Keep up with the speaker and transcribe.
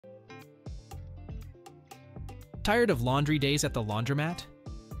Tired of laundry days at the laundromat?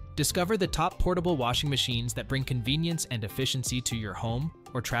 Discover the top portable washing machines that bring convenience and efficiency to your home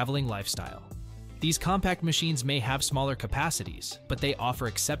or traveling lifestyle. These compact machines may have smaller capacities, but they offer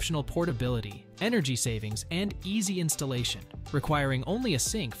exceptional portability, energy savings, and easy installation, requiring only a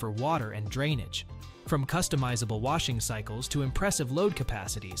sink for water and drainage. From customizable washing cycles to impressive load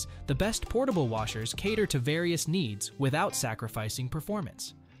capacities, the best portable washers cater to various needs without sacrificing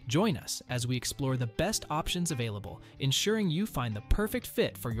performance. Join us as we explore the best options available, ensuring you find the perfect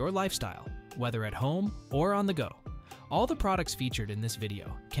fit for your lifestyle, whether at home or on the go. All the products featured in this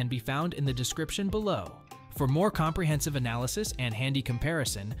video can be found in the description below. For more comprehensive analysis and handy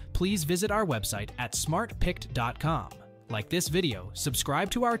comparison, please visit our website at smartpicked.com. Like this video, subscribe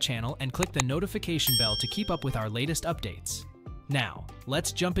to our channel and click the notification bell to keep up with our latest updates. Now,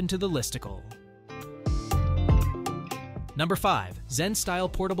 let's jump into the listicle. Number 5.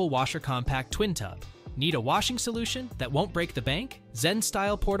 ZenStyle Portable Washer Compact Twin Tub. Need a washing solution that won't break the bank?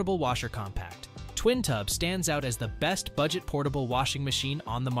 ZenStyle Portable Washer Compact Twin Tub stands out as the best budget portable washing machine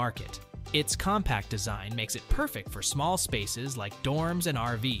on the market. Its compact design makes it perfect for small spaces like dorms and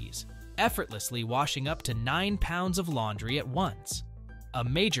RVs, effortlessly washing up to 9 pounds of laundry at once. A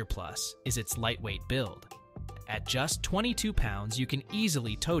major plus is its lightweight build. At just 22 pounds, you can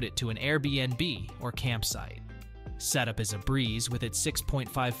easily tote it to an Airbnb or campsite. Setup is a breeze with its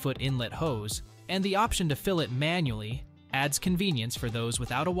 6.5-foot inlet hose, and the option to fill it manually adds convenience for those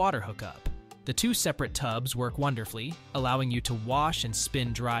without a water hookup. The 2 separate tubs work wonderfully, allowing you to wash and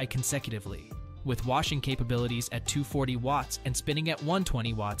spin dry consecutively. With washing capabilities at 240 watts and spinning at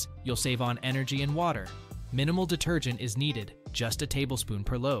 120 watts, you'll save on energy and water. Minimal detergent is needed, just a tablespoon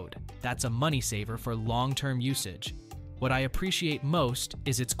per load. That's a money saver for long-term usage. What I appreciate most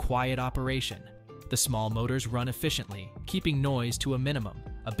is its quiet operation. The small motors run efficiently, keeping noise to a minimum,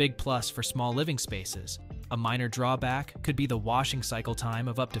 a big plus for small living spaces. A minor drawback could be the washing cycle time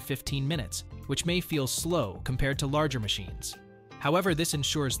of up to 15 minutes, which may feel slow compared to larger machines. However, this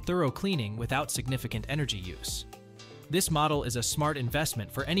ensures thorough cleaning without significant energy use. This model is a smart investment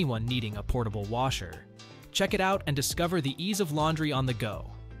for anyone needing a portable washer. Check it out and discover the ease of laundry on the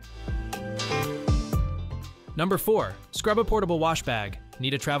go. Number 4. Scrubba Portable Wash Bag.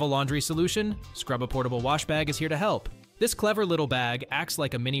 Need a travel laundry solution? Scrubba Portable Wash Bag is here to help. This clever little bag acts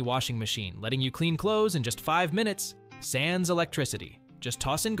like a mini washing machine, letting you clean clothes in just 5 minutes. Sans electricity. Just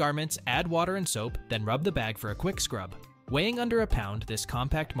toss in garments, add water and soap, then rub the bag for a quick scrub. Weighing under a pound, this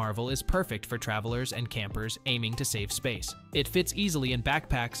compact marvel is perfect for travelers and campers aiming to save space. It fits easily in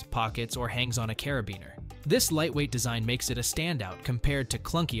backpacks, pockets, or hangs on a carabiner. This lightweight design makes it a standout compared to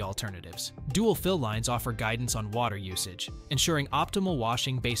clunky alternatives. Dual fill lines offer guidance on water usage, ensuring optimal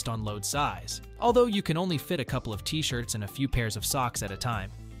washing based on load size. Although you can only fit a couple of t-shirts and a few pairs of socks at a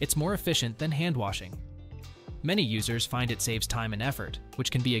time, it's more efficient than hand washing. Many users find it saves time and effort, which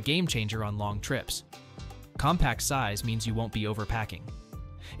can be a game changer on long trips. Compact size means you won't be overpacking.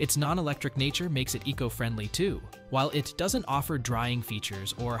 Its non-electric nature makes it eco-friendly too. While it doesn't offer drying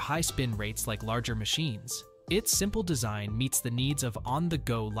features or high spin rates like larger machines, its simple design meets the needs of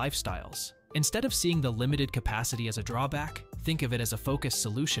on-the-go lifestyles. Instead of seeing the limited capacity as a drawback, think of it as a focused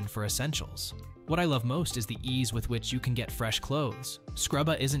solution for essentials. What I love most is the ease with which you can get fresh clothes.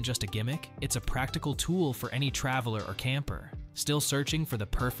 Scrubba isn't just a gimmick, it's a practical tool for any traveler or camper. Still searching for the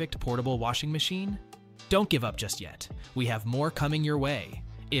perfect portable washing machine? Don't give up just yet. We have more coming your way.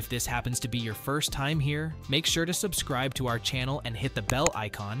 If this happens to be your first time here, make sure to subscribe to our channel and hit the bell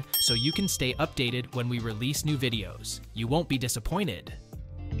icon so you can stay updated when we release new videos. You won't be disappointed.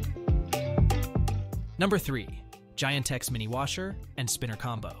 Number 3. Giantex Mini Washer and Spinner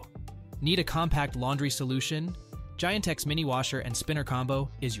Combo. Need a compact laundry solution? Giantex Mini Washer and Spinner Combo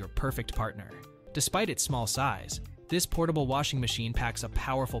is your perfect partner. Despite its small size, this portable washing machine packs a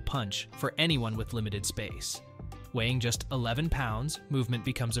powerful punch for anyone with limited space. Weighing just 11 pounds, movement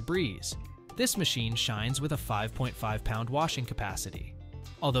becomes a breeze. This machine shines with a 5.5-pound washing capacity.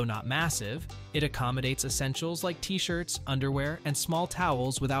 Although not massive, it accommodates essentials like t-shirts, underwear, and small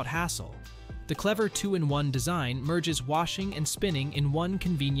towels without hassle. The clever 2-in-1 design merges washing and spinning in one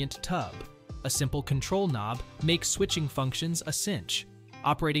convenient tub. A simple control knob makes switching functions a cinch.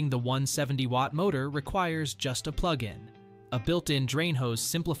 Operating the 170-watt motor requires just a plug-in. A built-in drain hose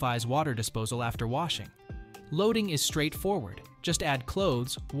simplifies water disposal after washing. Loading is straightforward. Just add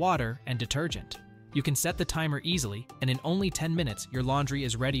clothes, water, and detergent. You can set the timer easily, and in only 10 minutes, your laundry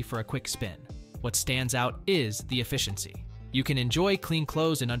is ready for a quick spin. What stands out is the efficiency. You can enjoy clean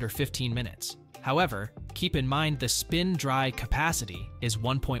clothes in under 15 minutes. However, keep in mind the spin dry capacity is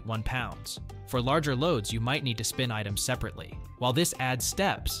 1.1 pounds. For larger loads, you might need to spin items separately. While this adds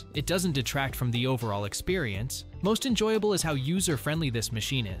steps, it doesn't detract from the overall experience. Most enjoyable is how user-friendly this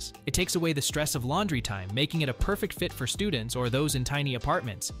machine is. It takes away the stress of laundry time, making it a perfect fit for students or those in tiny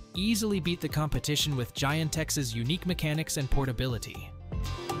apartments. Easily beat the competition with Giantex's unique mechanics and portability.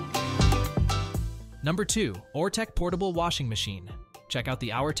 Number 2, Auertech Portable Washing Machine. Check out the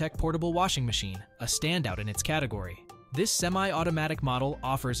Auertech Portable Washing Machine, a standout in its category. This semi-automatic model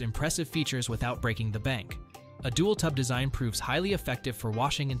offers impressive features without breaking the bank. A dual tub design proves highly effective for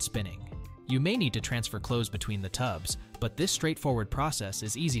washing and spinning. You may need to transfer clothes between the tubs, but this straightforward process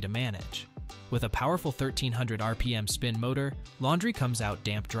is easy to manage. With a powerful 1300 RPM spin motor, laundry comes out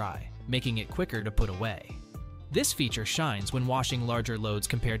damp dry, making it quicker to put away. This feature shines when washing larger loads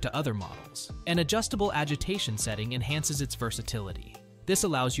compared to other models. An adjustable agitation setting enhances its versatility. This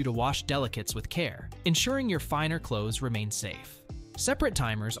allows you to wash delicates with care, ensuring your finer clothes remain safe. Separate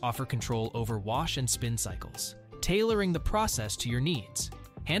timers offer control over wash and spin cycles, tailoring the process to your needs.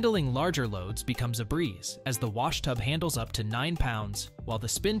 Handling larger loads becomes a breeze, as the wash tub handles up to 9 pounds, while the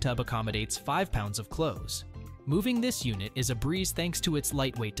spin tub accommodates 5 pounds of clothes. Moving this unit is a breeze thanks to its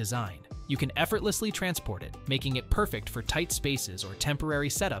lightweight design. You can effortlessly transport it, making it perfect for tight spaces or temporary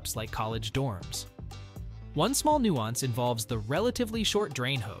setups like college dorms. One small nuance involves the relatively short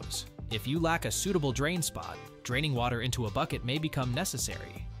drain hose. If you lack a suitable drain spot, draining water into a bucket may become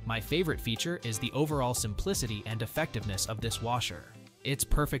necessary. My favorite feature is the overall simplicity and effectiveness of this washer. It's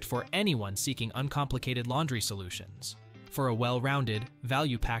perfect for anyone seeking uncomplicated laundry solutions. For a well-rounded,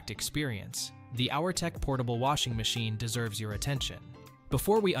 value-packed experience, the Auertech Portable Washing Machine deserves your attention.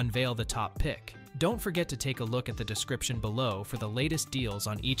 Before we unveil the top pick, don't forget to take a look at the description below for the latest deals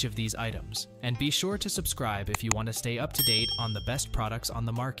on each of these items, and be sure to subscribe if you want to stay up to date on the best products on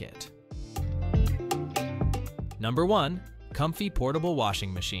the market. Number 1, Comfee Portable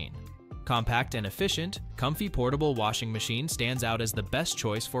Washing Machine. Compact and efficient, Comfee Portable Washing Machine stands out as the best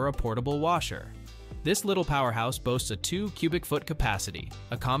choice for a portable washer. This little powerhouse boasts a 2 cubic foot capacity,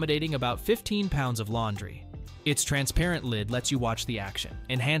 accommodating about 15 pounds of laundry. Its transparent lid lets you watch the action,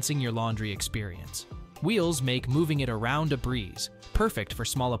 enhancing your laundry experience. Wheels make moving it around a breeze, perfect for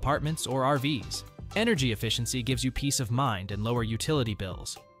small apartments or RVs. Energy efficiency gives you peace of mind and lower utility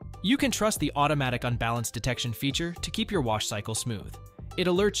bills. You can trust the automatic unbalance detection feature to keep your wash cycle smooth. It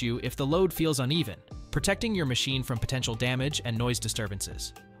alerts you if the load feels uneven, protecting your machine from potential damage and noise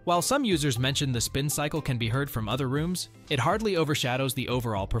disturbances. While some users mention the spin cycle can be heard from other rooms, it hardly overshadows the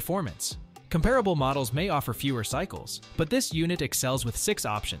overall performance. Comparable models may offer fewer cycles, but this unit excels with 6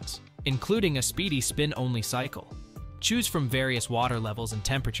 options, including a speedy spin-only cycle. Choose from various water levels and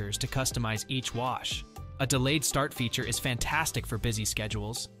temperatures to customize each wash. A delayed start feature is fantastic for busy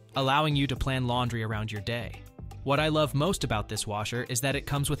schedules, allowing you to plan laundry around your day. What I love most about this washer is that it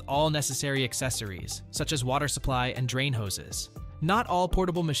comes with all necessary accessories, such as water supply and drain hoses. Not all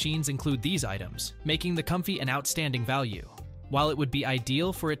portable machines include these items, making the Comfee an outstanding value. While it would be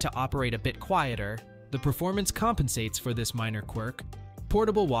ideal for it to operate a bit quieter, the performance compensates for this minor quirk.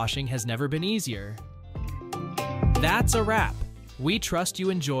 Portable washing has never been easier. That's a wrap. We trust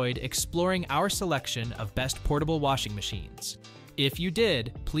you enjoyed exploring our selection of best portable washing machines. If you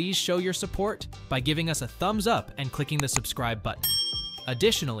did, please show your support by giving us a thumbs up and clicking the subscribe button.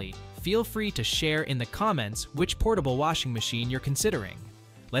 Additionally, feel free to share in the comments which portable washing machine you're considering.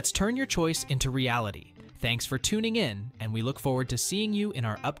 Let's turn your choice into reality. Thanks for tuning in, and we look forward to seeing you in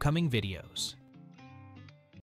our upcoming videos.